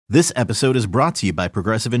This episode is brought to you by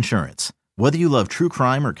Progressive Insurance. Whether you love true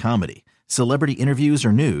crime or comedy, celebrity interviews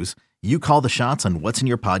or news, you call the shots on what's in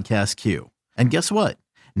your podcast queue. And guess what?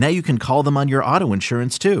 Now you can call them on your auto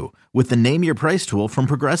insurance too with the Name Your Price tool from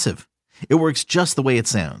Progressive. It works just the way it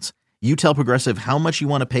sounds. You tell Progressive how much you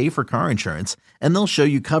want to pay for car insurance, and they'll show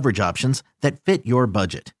you coverage options that fit your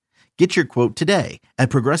budget. Get your quote today at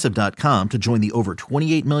Progressive.com to join the over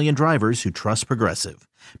 28 million drivers who trust Progressive.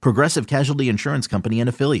 Progressive Casualty Insurance Company and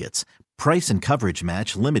Affiliates. Price and coverage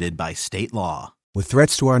match limited by state law. With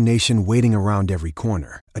threats to our nation waiting around every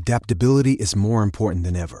corner, adaptability is more important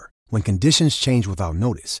than ever. When conditions change without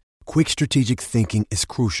notice, quick strategic thinking is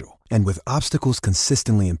crucial. And with obstacles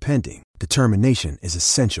consistently impending, determination is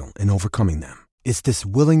essential in overcoming them. It's this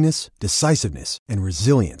willingness, decisiveness, and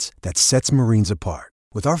resilience that sets Marines apart.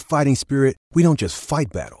 With our fighting spirit, we don't just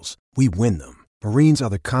fight battles, we win them. Marines are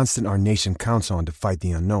the constant our nation counts on to fight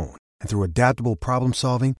the unknown. And through adaptable problem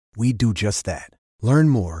solving, we do just that. Learn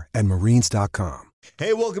more at Marines.com.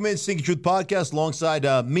 Hey, welcome in Stinkin Truth Podcast alongside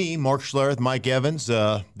me, Mark Schlereth, Mike Evans,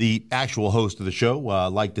 the actual host of the show. I'd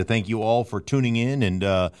like to thank you all for tuning in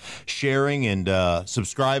and sharing and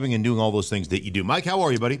subscribing and doing all those things that you do. Mike, how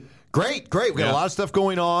are you, buddy? Great. We got a lot of stuff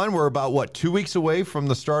going on. We're about, 2 weeks away from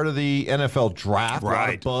the start of the NFL draft. Right. A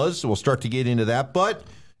lot of buzz, so we'll start to get into that. But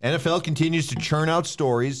NFL continues to churn out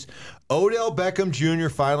stories. Odell Beckham Jr.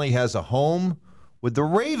 finally has a home with the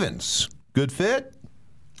Ravens. Good fit?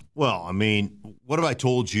 Well, I mean, what have I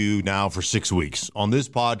told you now for 6 weeks on this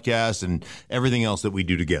podcast and everything else that we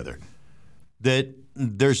do together? That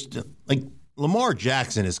there's, like, Lamar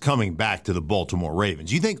Jackson is coming back to the Baltimore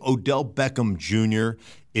Ravens. You think Odell Beckham Jr.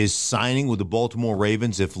 is signing with the Baltimore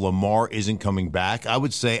Ravens if Lamar isn't coming back? I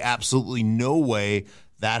would say absolutely no way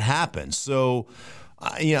that happens. So,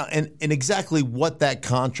 and exactly what that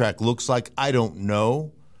contract looks like, I don't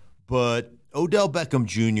know. But Odell Beckham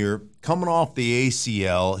Jr. coming off the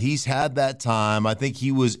ACL, he's had that time. I think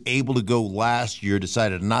he was able to go last year,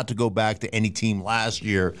 decided not to go back to any team last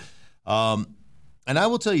year. And I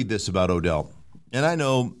will tell you this about Odell. And I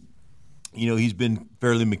know, he's been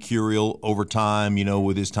fairly mercurial over time,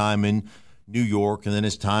 with his time in New York and then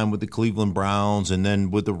his time with the Cleveland Browns and then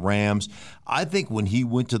with the Rams. I think when he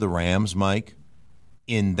went to the Rams, Mike,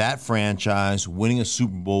 in that franchise, winning a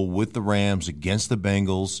Super Bowl with the Rams against the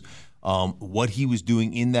Bengals, what he was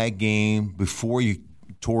doing in that game before he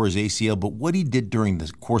tore his ACL, but what he did during the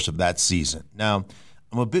course of that season. Now,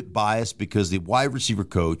 I'm a bit biased because the wide receiver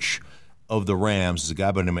coach of the Rams is a guy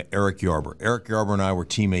by the name of Eric Yarber. Eric Yarber and I were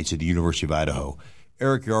teammates at the University of Idaho.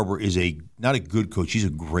 Eric Yarber is not a good coach. He's a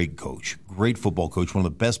great coach, great football coach, one of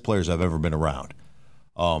the best players I've ever been around.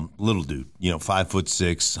 Little dude,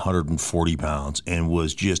 5'6", 140 pounds, and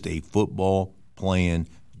was just a football playing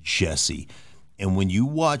Jesse. And when you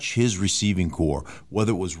watch his receiving core,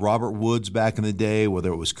 whether it was Robert Woods back in the day,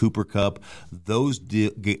 whether it was Cooper Kupp, those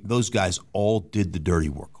guys all did the dirty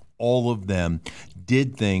work. All of them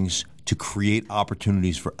did things to create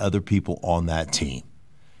opportunities for other people on that team.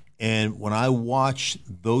 And when I watch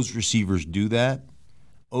those receivers do that,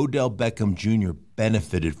 Odell Beckham Jr.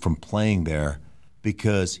 benefited from playing there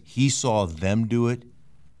because he saw them do it,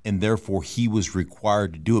 and therefore he was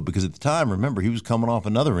required to do it. Because at the time, remember, he was coming off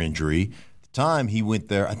another injury. At the time he went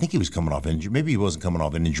there, I think he was coming off injury. Maybe he wasn't coming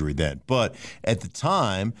off an injury then. But at the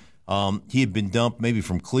time, he had been dumped maybe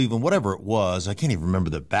from Cleveland, whatever it was. I can't even remember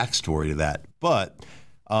the backstory to that. But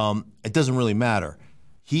it doesn't really matter.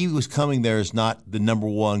 He was coming there as not the number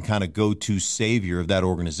one kind of go-to savior of that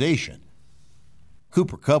organization.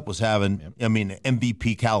 Cooper Kupp was having, an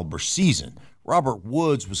MVP caliber season. Robert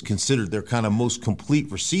Woods was considered their kind of most complete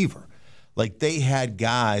receiver. Like, they had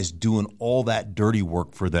guys doing all that dirty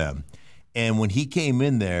work for them. And when he came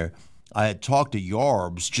in there, I had talked to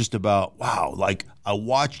Yarbs just about, wow, like I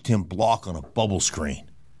watched him block on a bubble screen.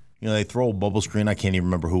 They throw a bubble screen. I can't even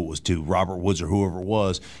remember who it was to, Robert Woods or whoever it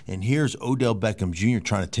was. And here's Odell Beckham Jr.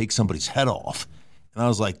 trying to take somebody's head off. And I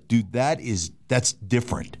was like, dude, that's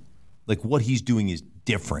different. Like, what he's doing is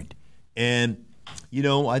different. And,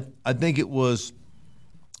 I think it was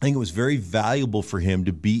very valuable for him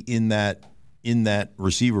to be in that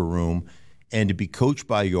receiver room and to be coached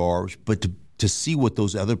by Yarbs, but to see what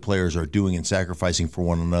those other players are doing and sacrificing for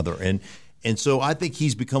one another. And so I think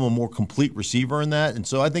he's become a more complete receiver in that. And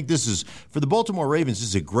so I think this is, for the Baltimore Ravens,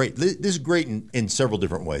 this is great in several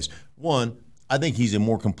different ways. One, I think he's a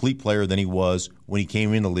more complete player than he was when he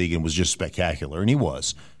came in the league and was just spectacular. And he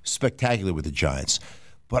was spectacular with the Giants.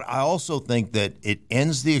 But I also think that it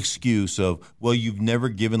ends the excuse of, well, you've never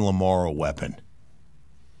given Lamar a weapon.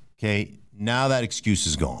 Okay, now that excuse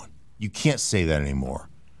is gone. You can't say that anymore.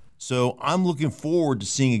 So I'm looking forward to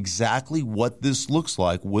seeing exactly what this looks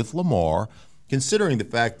like with Lamar, considering the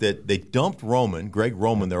fact that they dumped Greg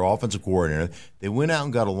Roman, their offensive coordinator. They went out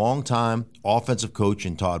and got a long-time offensive coach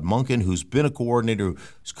in Todd Monken, who's been a coordinator,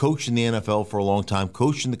 who's coached in the NFL for a long time,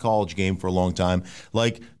 coached in the college game for a long time.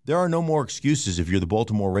 Like, there are no more excuses if you're the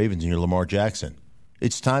Baltimore Ravens and you're Lamar Jackson.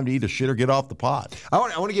 It's time to either shit or get off the pot. I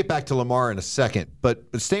want to get back to Lamar in a second, but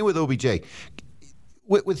staying with OBJ,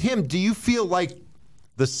 with him, do you feel like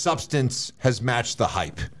the substance has matched the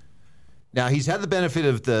hype? Now, he's had the benefit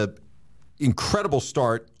of the incredible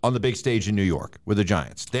start on the big stage in New York with the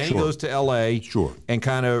Giants. Then he goes to L.A. And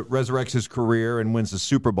kind of resurrects his career and wins the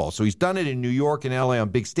Super Bowl. So he's done it in New York and L.A. on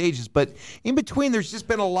big stages. But in between, there's just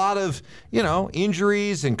been a lot of,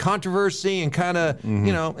 injuries and controversy and kind of,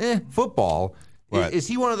 football. Right. Is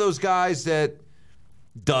he one of those guys that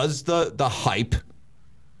does the hype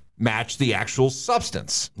match the actual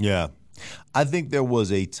substance? Yeah. I think there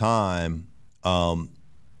was a time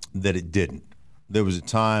that it didn't. There was a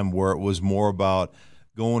time where it was more about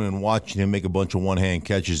going and watching him make a bunch of one-hand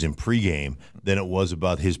catches in pregame than it was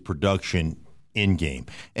about his production in-game.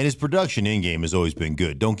 And his production in-game has always been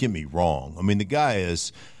good. Don't get me wrong. I mean, the guy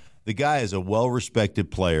is a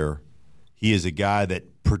well-respected player. He is a guy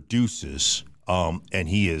that produces, and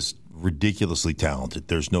he is ridiculously talented.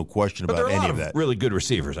 There's no question about any of that. Really good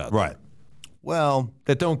receivers out there. Right. Well,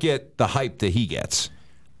 that don't get the hype that he gets.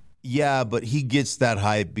 Yeah, but he gets that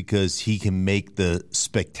hype because he can make the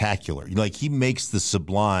spectacular. Like, he makes the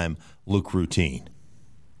sublime look routine.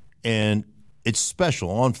 And it's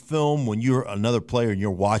special. On film, when you're another player and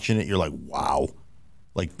you're watching it, you're like, wow.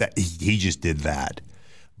 Like, that he just did that.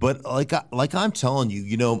 But like I'm telling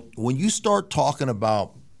you, when you start talking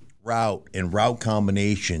about route and route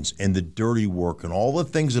combinations and the dirty work and all the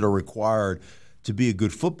things that are required to be a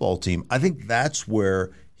good football team, I think that's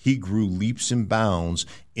where he grew leaps and bounds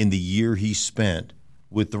in the year he spent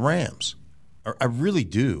with the Rams. I really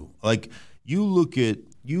do. Like, you look at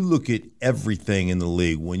everything in the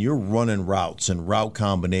league when you're running routes and route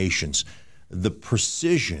combinations, the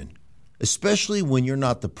precision, especially when you're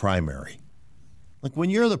not the primary. Like, when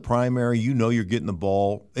you're the primary, you're getting the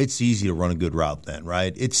ball. It's easy to run a good route then,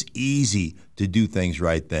 right? It's easy to do things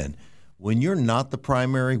right then. When you're not the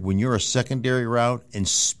primary, when you're a secondary route and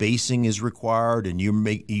spacing is required and you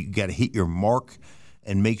got to hit your mark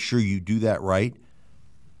and make sure you do that right,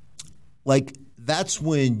 like, that's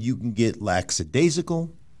when you can get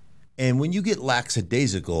lackadaisical. And when you get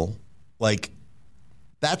lackadaisical, like,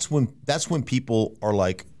 that's when people are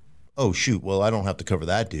like, oh, shoot, well, I don't have to cover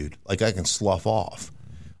that dude. Like, I can slough off.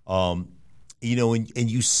 And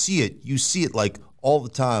you see it like all the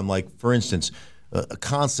time. Like, for instance, a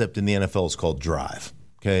concept in the NFL is called drive,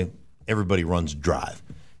 okay? Everybody runs drive.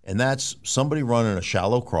 And that's somebody running a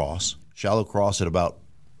shallow cross at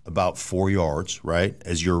about 4 yards, right,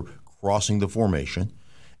 as you're crossing the formation,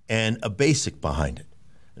 and a basic behind it.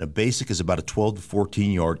 And a basic is about a 12 to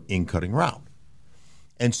 14-yard in-cutting route.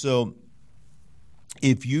 And so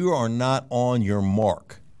if you are not on your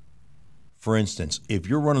mark, for instance, if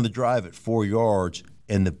you're running the drive at 4 yards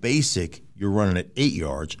and the basic you're running at 8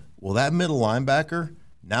 yards, well, that middle linebacker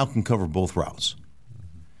now can cover both routes.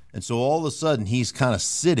 And so all of a sudden he's kind of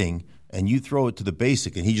sitting and you throw it to the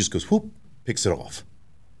basic and he just goes, whoop, picks it off.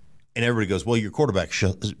 And everybody goes, well, your quarterback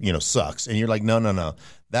sucks. And you're like, no.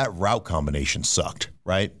 That route combination sucked,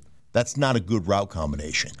 right? That's not a good route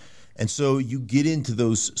combination. And so you get into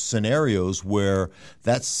those scenarios where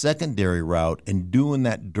that secondary route and doing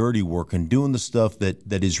that dirty work and doing the stuff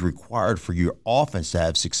that is required for your offense to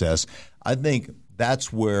have success, I think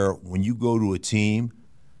that's where when you go to a team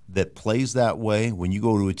that plays that way, when you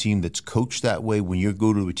go to a team that's coached that way, when you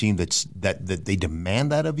go to a team that they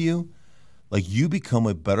demand that of you, like, you become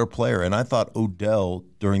a better player. And I thought Odell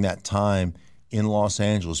during that time in Los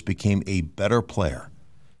Angeles became a better player,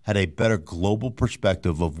 had a better global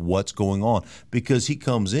perspective of what's going on, because he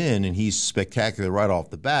comes in and he's spectacular right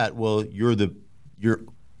off the bat. Well, you're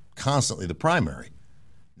constantly the primary.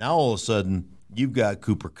 Now all of a sudden you've got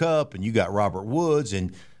Cooper Kupp and you got Robert Woods,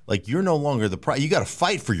 and like, you're no longer the you got to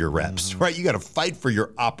fight for your reps, right? You got to fight for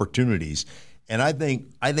your opportunities. And I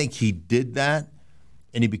think he did that,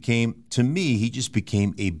 and he just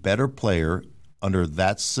became a better player under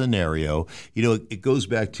that scenario. It goes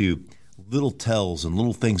back to little tells and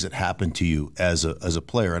little things that happen to you as a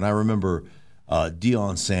player. And I remember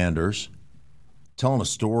Deion Sanders telling a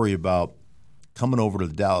story about coming over to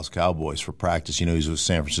the Dallas Cowboys for practice. He's with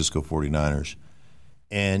San Francisco 49ers.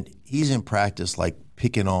 And he's in practice, like,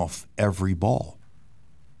 picking off every ball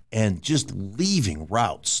and just leaving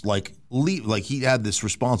routes, like like he had this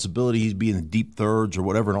responsibility. He'd be in the deep thirds or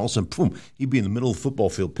whatever, and all of a sudden, boom, he'd be in the middle of the football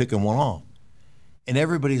field picking one off. And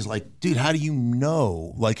everybody's like, dude, how do you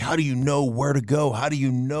know? Like, how do you know where to go? How do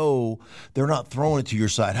you know they're not throwing it to your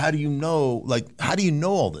side? How do you know, how do you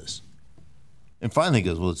know all this? And finally he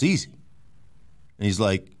goes, well, it's easy. And he's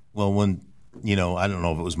like, well, when, I don't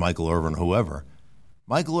know if it was Michael Irvin or whoever.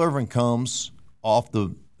 Michael Irvin comes out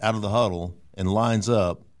of the huddle and lines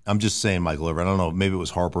up. I'm just saying Michael Irvin. I don't know. Maybe it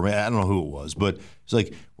was Harper. I don't know who it was. But it's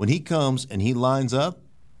like when he comes and he lines up,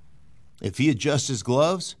 if he adjusts his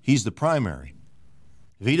gloves, he's the primary.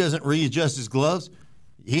 If he doesn't readjust his gloves,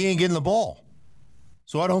 he ain't getting the ball.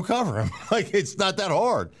 So I don't cover him. It's not that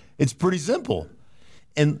hard. It's pretty simple.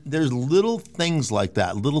 And there's little things like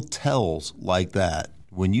that, little tells like that,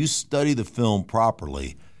 when you study the film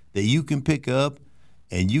properly, that you can pick up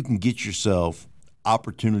and you can get yourself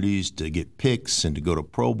opportunities to get picks and to go to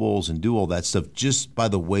Pro Bowls and do all that stuff just by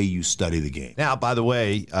the way you study the game. Now, by the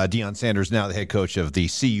way, Deion Sanders now the head coach of the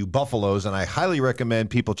CU Buffaloes, and I highly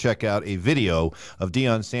recommend people check out a video of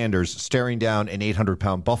Deion Sanders staring down an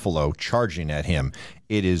 800-pound buffalo charging at him.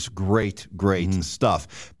 It is great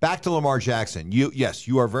stuff. Back to Lamar Jackson.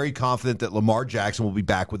 You are very confident that Lamar Jackson will be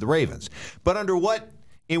back with the Ravens. But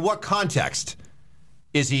in what context?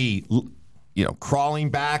 Is he crawling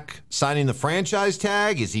back, signing the franchise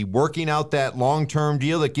tag? Is he working out that long-term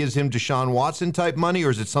deal that gives him Deshaun Watson type money, or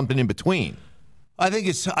is it something in between? I think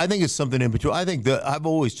it's something in between. I think that I've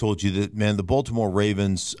always told you that, man, the Baltimore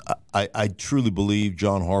Ravens, I truly believe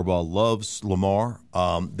John Harbaugh loves Lamar.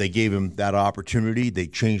 They gave him that opportunity. They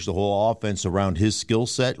changed the whole offense around his skill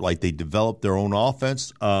set. Like, they developed their own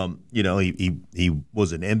offense. He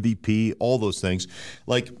was an MVP, all those things.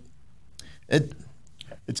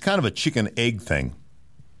 It's kind of a chicken-egg thing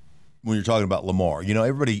when you're talking about Lamar.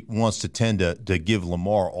 Everybody wants to tend to give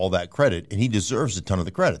Lamar all that credit, and he deserves a ton of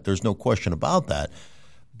the credit. There's no question about that.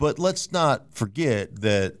 But let's not forget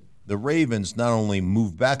that the Ravens not only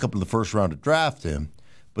moved back up in the first round to draft him,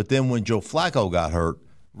 but then when Joe Flacco got hurt,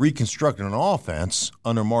 reconstructed an offense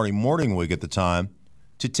under Marty Morningwig at the time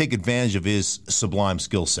to take advantage of his sublime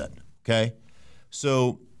skill set, okay?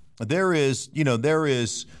 So there is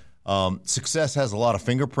success has a lot of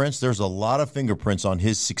fingerprints. There's a lot of fingerprints on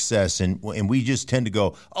his success, and we just tend to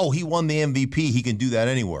go, oh, he won the MVP. He can do that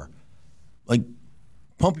anywhere.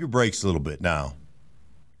 Pump your brakes a little bit now.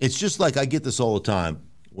 It's just like I get this all the time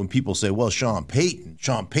when people say, well, Sean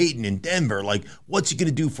Payton in Denver, what's he going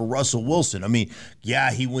to do for Russell Wilson? I mean, yeah,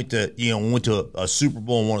 he went to a Super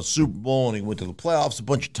Bowl and won a Super Bowl, and he went to the playoffs a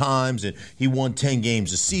bunch of times, and he won 10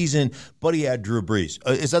 games a season, but he had Drew Brees.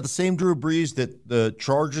 Is that the same Drew Brees that the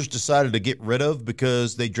Chargers decided to get rid of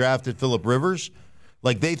because they drafted Phillip Rivers?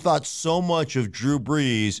 They thought so much of Drew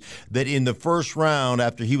Brees that in the first round,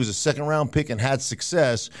 after he was a second-round pick and had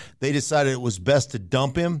success, they decided it was best to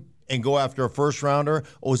dump him and go after a first-rounder?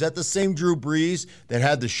 Oh, is that the same Drew Brees that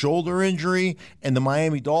had the shoulder injury and the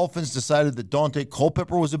Miami Dolphins decided that Dante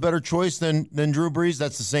Culpepper was a better choice than Drew Brees?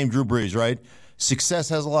 That's the same Drew Brees, right? Success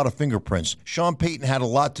has a lot of fingerprints. Sean Payton had a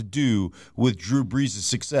lot to do with Drew Brees'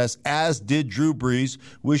 success, as did Drew Brees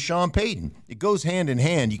with Sean Payton. It goes hand in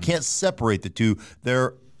hand. You can't separate the two.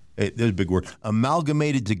 There's a big word,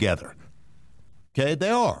 amalgamated together. Okay, they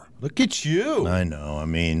are. Look at you. I know. I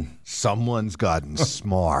mean, someone's gotten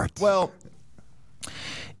smart. Well,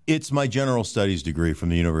 it's my general studies degree from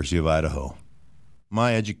the University of Idaho.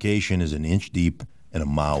 My education is an inch deep and a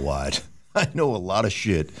mile wide. I know a lot of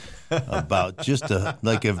shit about just enough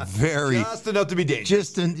to be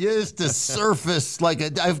dangerous. Just a surface,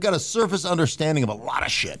 I've got a surface understanding of a lot of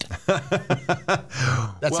shit.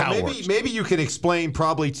 That's how it works. Maybe you can explain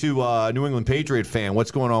probably to a New England Patriot fan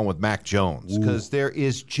what's going on with Mac Jones, because there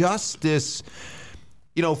is just this,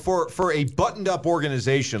 for a buttoned-up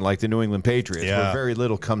organization like the New England Patriots, where very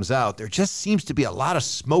little comes out, there just seems to be a lot of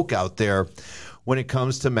smoke out there when it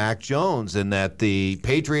comes to Mac Jones, and that the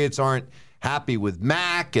Patriots aren't happy with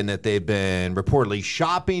Mac, and that they've been reportedly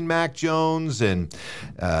shopping Mac Jones, and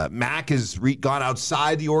Mac has gone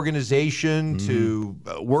outside the organization to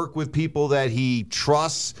work with people that he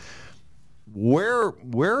trusts. Where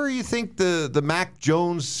do you think the Mac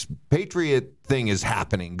Jones Patriot thing is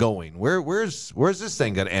going? Where's this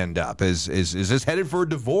thing going to end up? Is this headed for a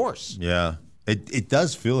divorce? Yeah, it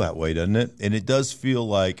does feel that way, doesn't it? And it does feel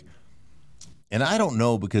like. And I don't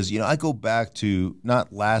know, because, I go back to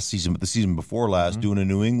not last season, but the season before last, doing a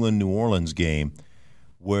New England-New Orleans game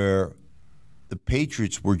where the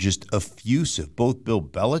Patriots were just effusive, both Bill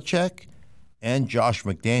Belichick and Josh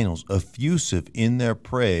McDaniels, effusive in their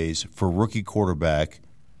praise for rookie quarterback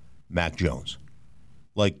Mac Jones.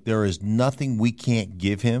 There is nothing we can't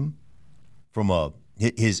give him from a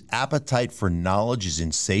his appetite for knowledge is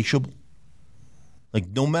insatiable. Like,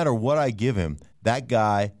 no matter what I give him, that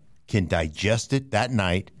guy can digest it that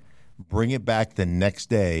night, bring it back the next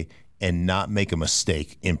day, and not make a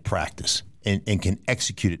mistake in practice, and can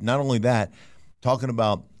execute it. Not only that, talking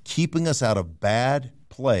about keeping us out of bad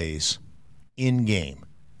plays in game.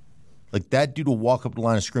 Like, that dude will walk up the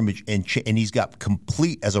line of scrimmage and he's got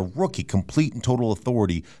as a rookie, complete and total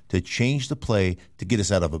authority to change the play to get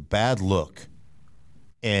us out of a bad look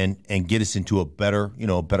and get us into a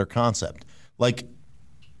better concept. Like,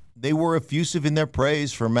 they were effusive in their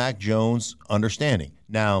praise for Mac Jones' understanding.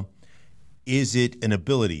 Now, is it an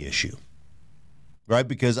ability issue? Right?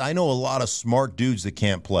 Because I know a lot of smart dudes that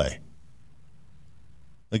can't play.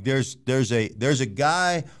 Like, there's a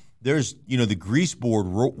guy. There's, the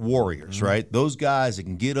greaseboard warriors, right? Those guys that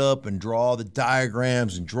can get up and draw the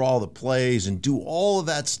diagrams and draw the plays and do all of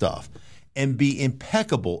that stuff and be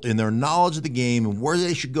impeccable in their knowledge of the game and where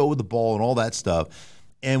they should go with the ball and all that stuff.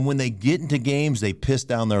 And when they get into games, they piss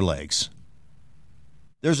down their legs.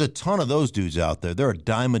 There's a ton of those dudes out there. They're a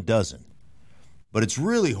dime a dozen. But it's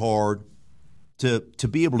really hard to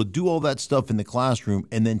be able to do all that stuff in the classroom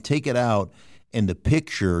and then take it out and the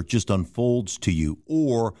picture just unfolds to you,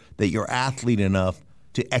 or that you're athlete enough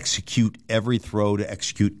to execute every throw, to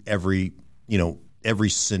execute every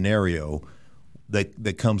scenario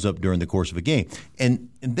that comes up during the course of a game. And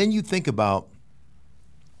then you think about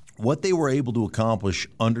what they were able to accomplish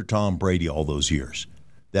under Tom Brady all those years.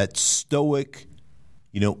 That stoic,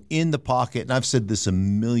 in the pocket, and I've said this a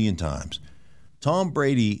million times, Tom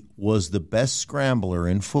Brady was the best scrambler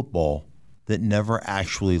in football that never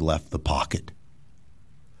actually left the pocket.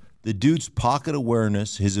 The dude's pocket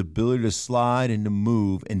awareness, his ability to slide and to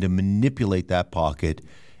move and to manipulate that pocket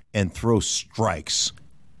and throw strikes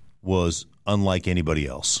was unlike anybody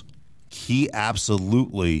else. He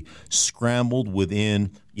absolutely scrambled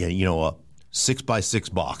within, a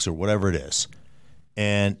 6x6 box or whatever it is.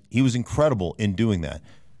 And he was incredible in doing that.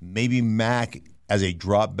 Maybe Mac, as a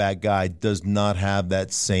drop back guy, does not have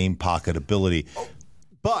that same pocket ability.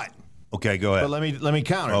 But okay, go ahead. But let me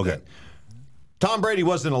counter that. Tom Brady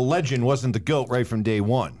wasn't a legend, wasn't the GOAT right from day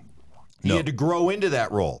one. He had to grow into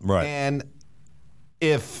that role. Right. And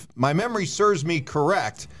if my memory serves me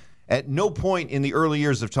correct, at no point in the early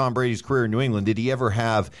years of Tom Brady's career in New England did he ever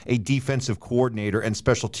have a defensive coordinator and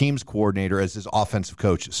special teams coordinator as his offensive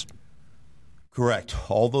coaches. Correct.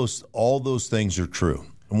 All those things are true.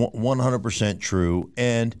 100% true.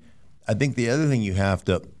 And I think the other thing you have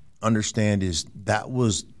to understand is that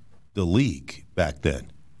was the league back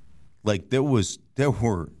then. Like, there weren't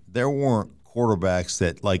quarterbacks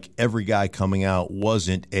that, like, every guy coming out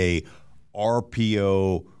wasn't a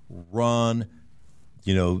RPO run,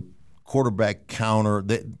 quarterback counter.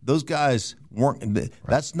 Those guys weren't.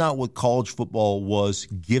 That's not what college football was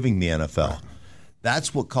giving the NFL.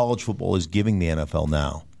 That's what college football is giving the NFL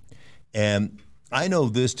now. And I know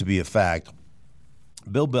this to be a fact.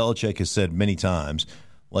 Bill Belichick has said many times,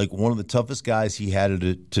 like, one of the toughest guys he had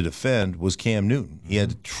to defend was Cam Newton. He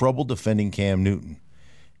had trouble defending Cam Newton.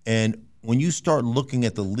 And when you start looking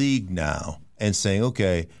at the league now and saying,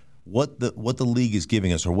 okay, what the league is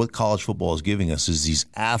giving us, or what college football is giving us, is these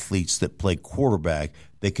athletes that play quarterback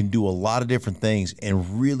that can do a lot of different things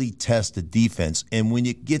and really test the defense. And when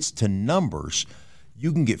it gets to numbers,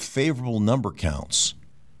 you can get favorable number counts.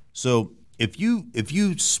 So if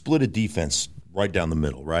you split a defense right down the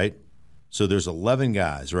middle, right? So there's 11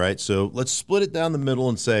 guys, right? So let's split it down the middle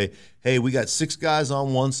and say, hey, we got 6 guys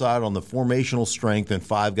on one side on the formational strength and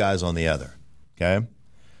 5 guys on the other, okay?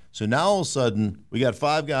 So now all of a sudden we got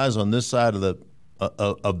 5 guys on this side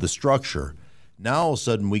of the structure. Now all of a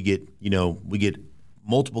sudden we get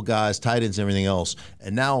multiple guys, tight ends, and everything else,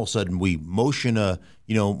 and now all of a sudden we motion a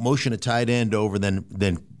tight end over,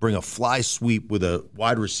 then bring a fly sweep with a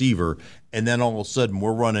wide receiver, and then all of a sudden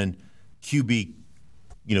we're running QB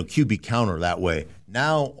counter that way.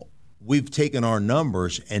 Now we've taken our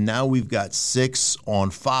numbers, and now we've got 6 on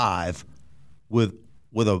 5 with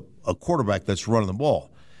a quarterback that's running the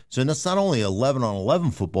ball. So that's not only 11 on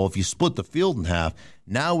 11 football. If you split the field in half,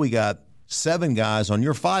 now we got 7 guys on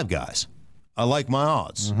your 5 guys. I like my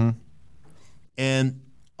odds. Mm-hmm. And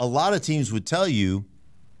a lot of teams would tell you,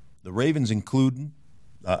 the Ravens included,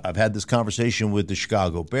 I've had this conversation with the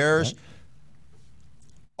Chicago Bears, right.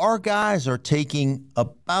 Our guys are taking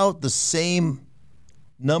about the same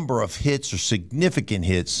number of hits or significant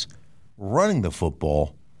hits running the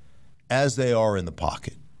football as they are in the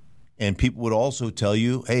pocket. And people would also tell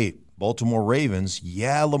you, hey, Baltimore Ravens,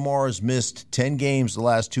 yeah, Lamar has missed 10 games the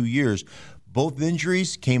last 2 years. Both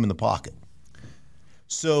injuries came in the pocket.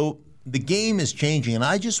 So the game is changing, and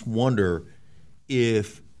I just wonder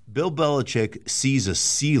if Bill Belichick sees a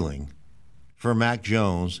ceiling for Mac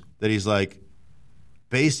Jones that he's like,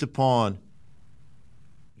 based upon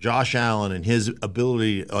Josh Allen and his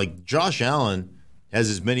ability, like Josh Allen has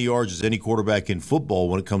as many yards as any quarterback in football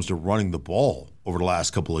when it comes to running the ball over the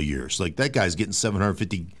last couple of years. Like that guy's getting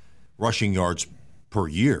 750 rushing yards per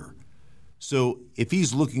year. So if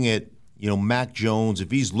he's looking at, Mac Jones,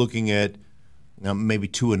 if he's looking at maybe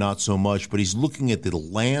Tua not so much, but he's looking at the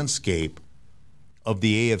landscape of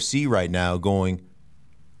the AFC right now going,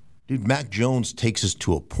 dude, Mac Jones takes us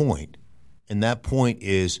to a point, and that point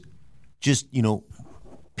is just,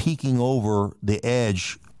 peeking over the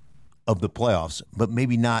edge of the playoffs, but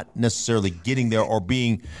maybe not necessarily getting there or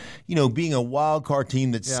being a wild card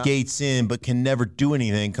team that skates in but can never do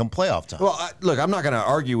anything come playoff time. Well, look, I'm not going to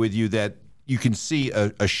argue with you that you can see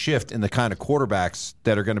a shift in the kind of quarterbacks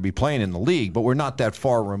that are going to be playing in the league, but we're not that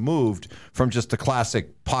far removed from just the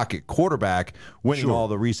classic pocket quarterback winning all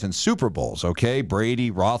the recent Super Bowls, okay?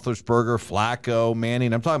 Brady, Roethlisberger, Flacco,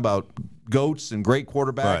 Manning. I'm talking about GOATs and great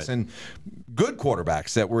quarterbacks and good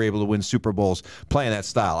quarterbacks that were able to win Super Bowls playing that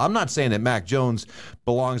style. I'm not saying that Mac Jones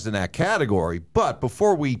belongs in that category, but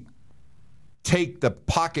before we take the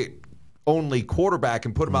pocket-only quarterback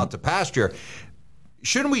and put him out to pasture,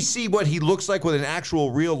 shouldn't we see what he looks like with an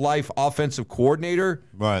actual real-life offensive coordinator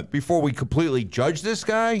before we completely judge this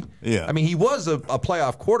guy? Yeah. I mean, he was a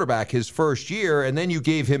playoff quarterback his first year, and then you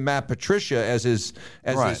gave him Matt Patricia as his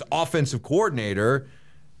offensive coordinator.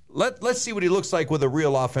 Let's see what he looks like with a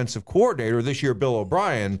real offensive coordinator this year, Bill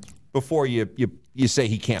O'Brien, before you say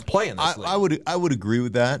he can't play in this league. I would agree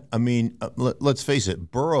with that. I mean, let's face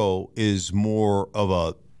it, Burrow is more of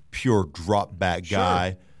a pure drop-back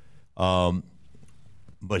guy.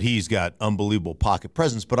 But he's got unbelievable pocket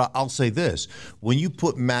presence. But I'll say this. When you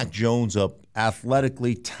put Mac Jones up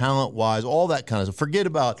athletically, talent-wise, all that kind of stuff, forget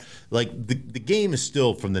about, like, the game is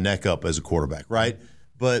still from the neck up as a quarterback, right?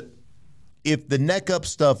 But if the neck up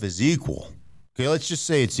stuff is equal, okay, let's just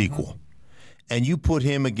say it's equal, and you put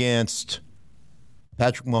him against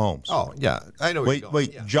Patrick Mahomes. Oh, yeah. I know where you're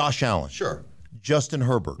going. Yeah. Josh Allen. Sure. Justin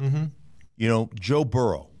Herbert. Joe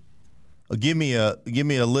Burrow. Give me a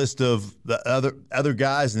list of the other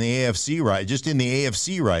guys in the AFC in the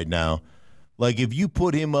AFC right now. Like if you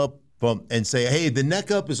put him up and say, hey, the neck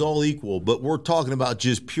up is all equal, but we're talking about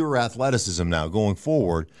just pure athleticism now going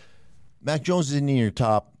forward. Mac Jones isn't in your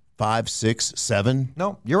top 5, 6, 7.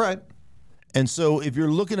 No, you're right. And so if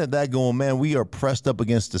you're looking at that going, man, we are pressed up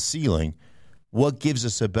against the ceiling, what gives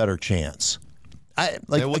us a better chance? Then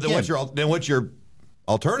what's your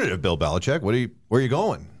alternative, Bill Belichick? Where are you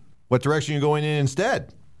going? What direction are you going in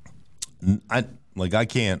instead? I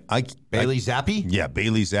can't. Bailey Zappi? Yeah,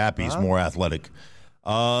 Bailey Zappi is more athletic.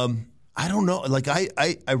 I don't know. Like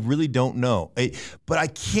I really don't know. But I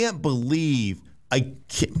can't believe I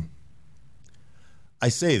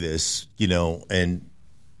say this, and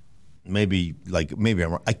maybe I'm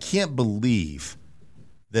wrong. I can't believe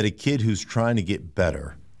that a kid who's trying to get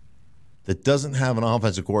better, that doesn't have an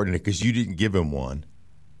offensive coordinator because you didn't give him one,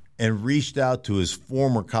 and reached out to his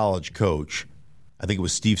former college coach, I think it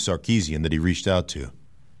was Steve Sarkisian that he reached out to,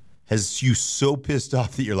 has you so pissed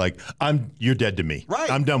off that you're like, you're dead to me. Right.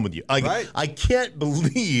 I'm done with you. I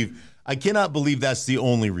cannot believe that's the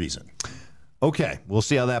only reason. Okay, we'll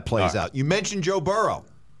see how that plays out. You mentioned Joe Burrow.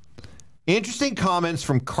 Interesting comments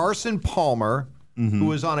from Carson Palmer, who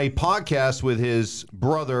was on a podcast with his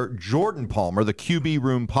brother Jordan Palmer, the QB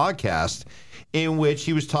Room podcast, in which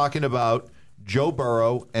he was talking about Joe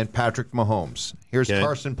Burrow and Patrick Mahomes. Here's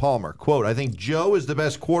Carson Palmer. Quote, I think Joe is the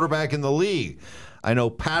best quarterback in the league. I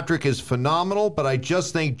know Patrick is phenomenal, but I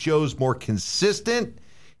just think Joe's more consistent.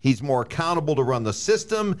 He's more accountable to run the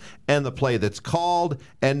system and the play that's called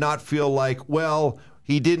and not feel like, well,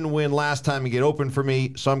 he didn't win last time and get open for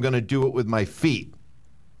me, so I'm going to do it with my feet.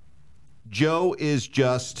 Joe is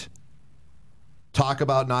just talk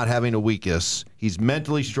about not having a weakness. He's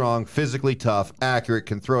mentally strong, physically tough, accurate,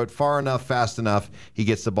 can throw it far enough, fast enough. He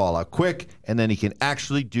gets the ball out quick, and then he can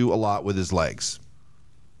actually do a lot with his legs.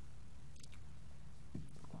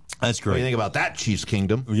 That's great. What do you think about that, Chiefs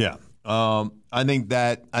Kingdom? Yeah. I think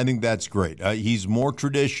that's great. He's more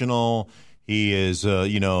traditional. He is, I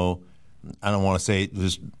don't want to say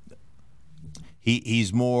this.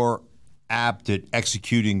 He's more apt at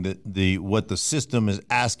executing the what the system is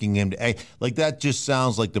asking him to. Like that just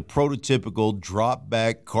sounds like the prototypical drop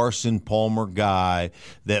back Carson Palmer guy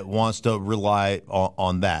that wants to rely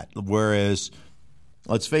on that. Whereas,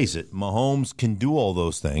 let's face it, Mahomes can do all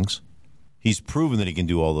those things. He's proven that he can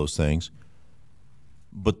do all those things.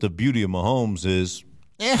 But the beauty of Mahomes is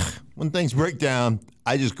when things break down,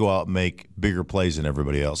 I just go out and make bigger plays than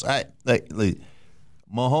everybody else.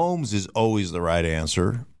 Mahomes is always the right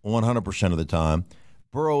answer 100% of the time.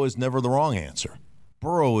 Burrow is never the wrong answer.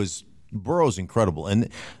 Burrow's incredible. And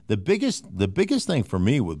the biggest thing for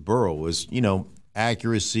me with Burrow was,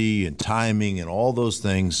 accuracy and timing and all those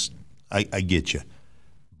things. I get you.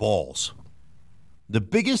 Balls. The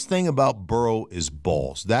biggest thing about Burrow is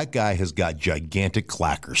balls. That guy has got gigantic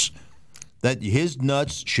clackers. That his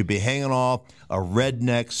nuts should be hanging off a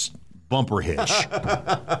redneck's bumper hitch.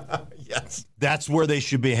 Yes. That's where they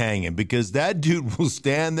should be hanging, because that dude will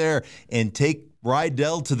stand there and take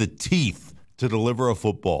Rydell to the teeth to deliver a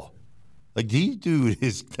football. Like,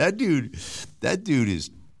 that dude is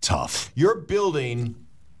tough. You're building,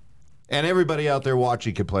 and everybody out there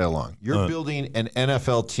watching can play along. You're building an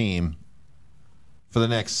NFL team for the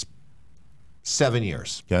next 7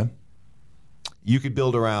 years. Okay. You could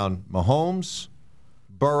build around Mahomes,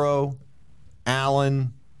 Burrow,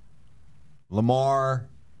 Allen, Lamar,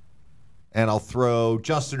 and I'll throw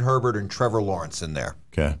Justin Herbert and Trevor Lawrence in there.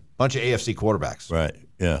 Okay. Bunch of AFC quarterbacks. Right.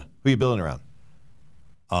 Yeah. Who are you building around?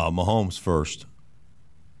 Mahomes first.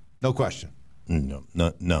 No question. No,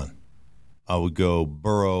 none. I would go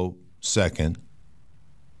Burrow second.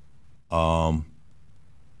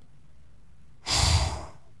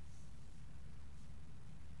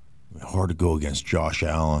 Hard to go against Josh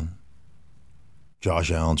Allen. Josh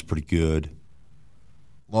Allen's pretty good.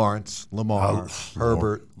 Lawrence, Lamar,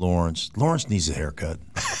 Herbert. Lawrence needs a haircut.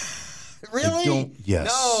 Really? Yes.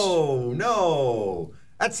 No.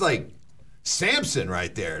 That's like Samson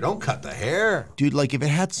right there. Don't cut the hair. Dude, like if it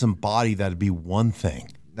had some body, that'd be one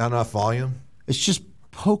thing. Not enough volume? It's just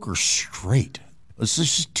poker straight. It's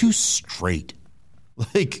just too straight.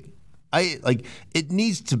 It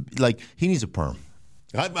needs to, he needs a perm.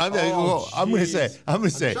 I'm going to say. I'm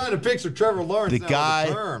trying to picture Trevor Lawrence.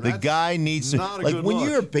 The guy needs to, when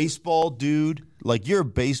you're a baseball dude,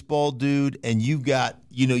 and you got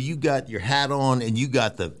your hat on and you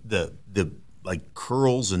got the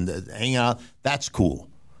curls and the hang out. That's cool.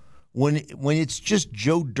 When it's just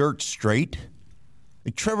Joe Dirt straight.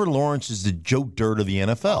 Trevor Lawrence is the Joe Dirt of the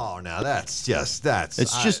NFL. Oh, now that's too. I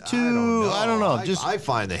don't know. I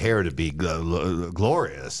find the hair to be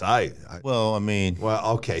glorious. Okay.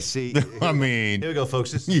 See, I mean, here we go,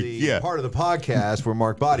 folks. This is the part of the podcast where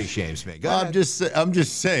Mark body shames me. I'm just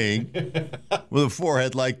saying, with a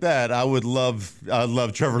forehead like that, I'd love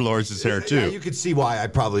Trevor Lawrence's hair too. Yeah, you could see why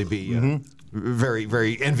I'd probably be. Very,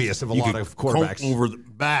 very envious of a lot of quarterbacks. Comb over the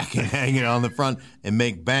back and hang it on the front and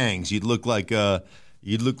make bangs. You'd look like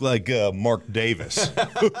Mark Davis.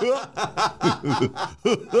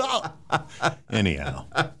 Anyhow,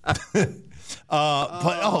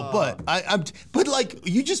 but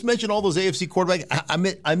you just mentioned all those AFC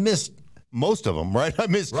quarterbacks. I missed most of them, right? I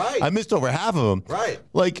missed over half of them, right?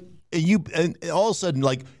 And all of a sudden,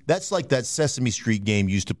 that's like that Sesame Street game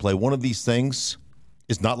used to play. One of these things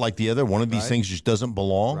is not like the other. One of these things just doesn't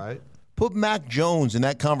belong. Right. Put Mac Jones in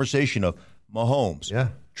that conversation of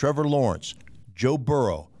Mahomes, Trevor Lawrence, Joe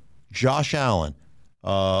Burrow, Josh Allen,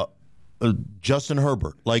 Justin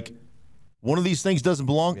Herbert. One of these things doesn't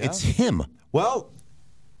belong. Yeah. It's him. Well,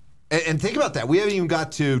 and think about that. We haven't even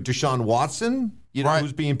got to Deshaun Watson,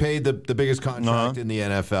 who's being paid the biggest contract in the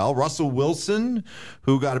NFL. Russell Wilson,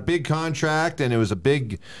 who got a big contract, and it was a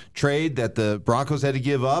big trade that the Broncos had to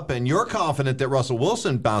give up. And you're confident that Russell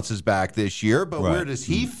Wilson bounces back this year, but where does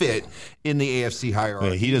he fit in the AFC hierarchy?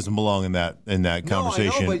 Well, he doesn't belong in that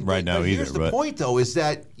conversation but now either. Here's the point, though, is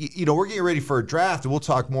that we're getting ready for a draft, and we'll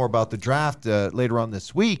talk more about the draft later on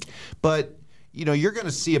this week. But you're going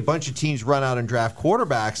to see a bunch of teams run out and draft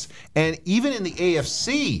quarterbacks, and even in the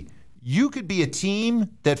AFC. You could be a team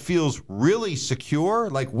that feels really secure,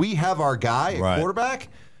 like we have our guy at quarterback,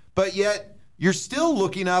 but yet you're still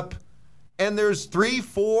looking up and there's 3,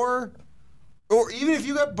 4, or even if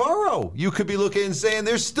you got Burrow, you could be looking and saying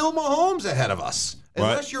there's still Mahomes ahead of us.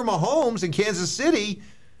 Unless you're Mahomes in Kansas City,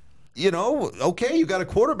 okay, you got a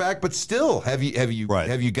quarterback, but still, have you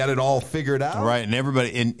got it all figured out? Right, and everybody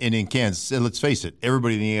in Kansas, let's face it,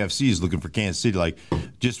 everybody in the AFC is looking for Kansas City.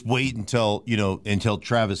 Just wait until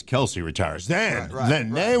Travis Kelce retires.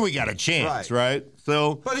 Then we got a chance, right?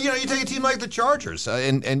 So, but you take a team like the Chargers,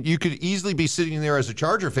 and you could easily be sitting there as a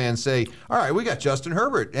Charger fan, say, all right, we got Justin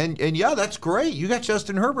Herbert, and that's great. You got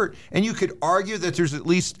Justin Herbert, and you could argue that there's at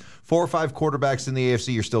least 4 or 5 quarterbacks in the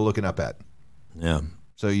AFC you're still looking up at. Yeah.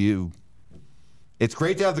 So it's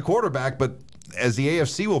great to have the quarterback, but as the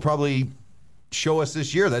AFC will probably show us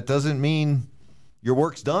this year, that doesn't mean your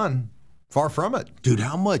work's done. Far from it. Dude,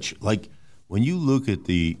 how much, when you look at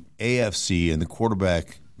the AFC and the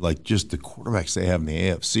quarterback like just the quarterbacks they have in the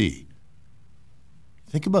AFC.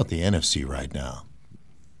 Think about the NFC right now.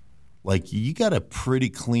 Like, you got a pretty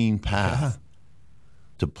clean path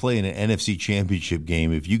to play in an NFC championship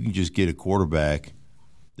game if you can just get a quarterback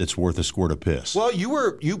that's worth a squirt of piss. Well,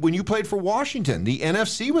 when you played for Washington, the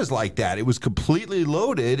NFC was like that. It was completely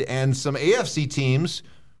loaded, and some AFC teams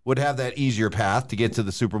would have that easier path to get to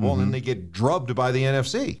the Super Bowl, and then they get drubbed by the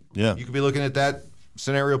NFC. Yeah. You could be looking at that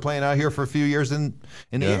scenario playing out here for a few years in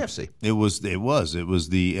the AFC. It was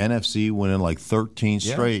the NFC winning like 13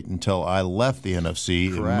 straight until I left the NFC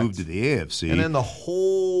and moved to the AFC. And then the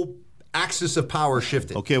whole axis of power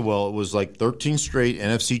shifted. Okay, well, it was like 13 straight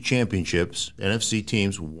NFC championships. NFC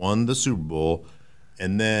teams won the Super Bowl,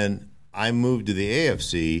 and then I moved to the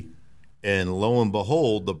AFC, and lo and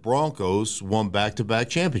behold, the Broncos won back-to-back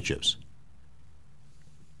championships.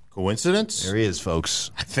 Coincidence? There he is,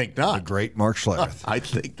 folks. I think not. The great Mark Schlereth. I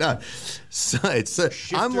think not. So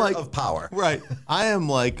I'm like of power. Right. I am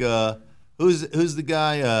like who's the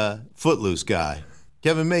guy? Footloose guy.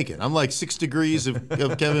 Kevin Bacon. I'm like 6 degrees of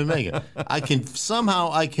Kevin Bacon. I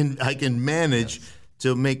can manage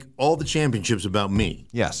to make all the championships about me.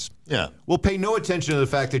 Yes. Yeah. We'll pay no attention to the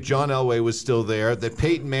fact that John Elway was still there, that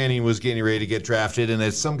Peyton Manning was getting ready to get drafted, and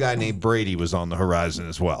that some guy named Brady was on the horizon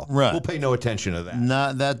as well. Right. We'll pay no attention to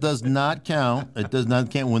that. That does not count. It does not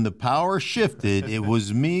count. When the power shifted, it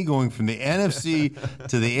was me going from the NFC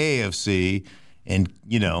to the AFC. And,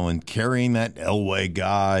 and carrying that Elway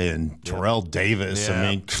guy and Terrell Davis. Yeah. I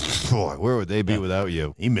mean, boy, where would they be without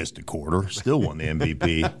you? He missed a quarter, still won the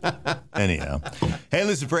MVP. Anyhow. Hey,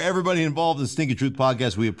 listen, for everybody involved in the Stinkin Truth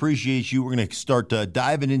Podcast, we appreciate you. We're going to start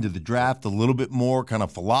diving into the draft a little bit more, kind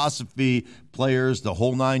of philosophy, players, the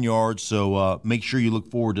whole 9 yards. So make sure you look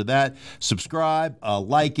forward to that. Subscribe,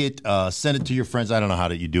 like it, send it to your friends. I don't know how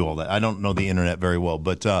you do all that. I don't know the internet very well.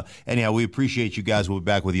 But anyhow, we appreciate you guys. We'll be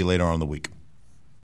back with you later on in the week.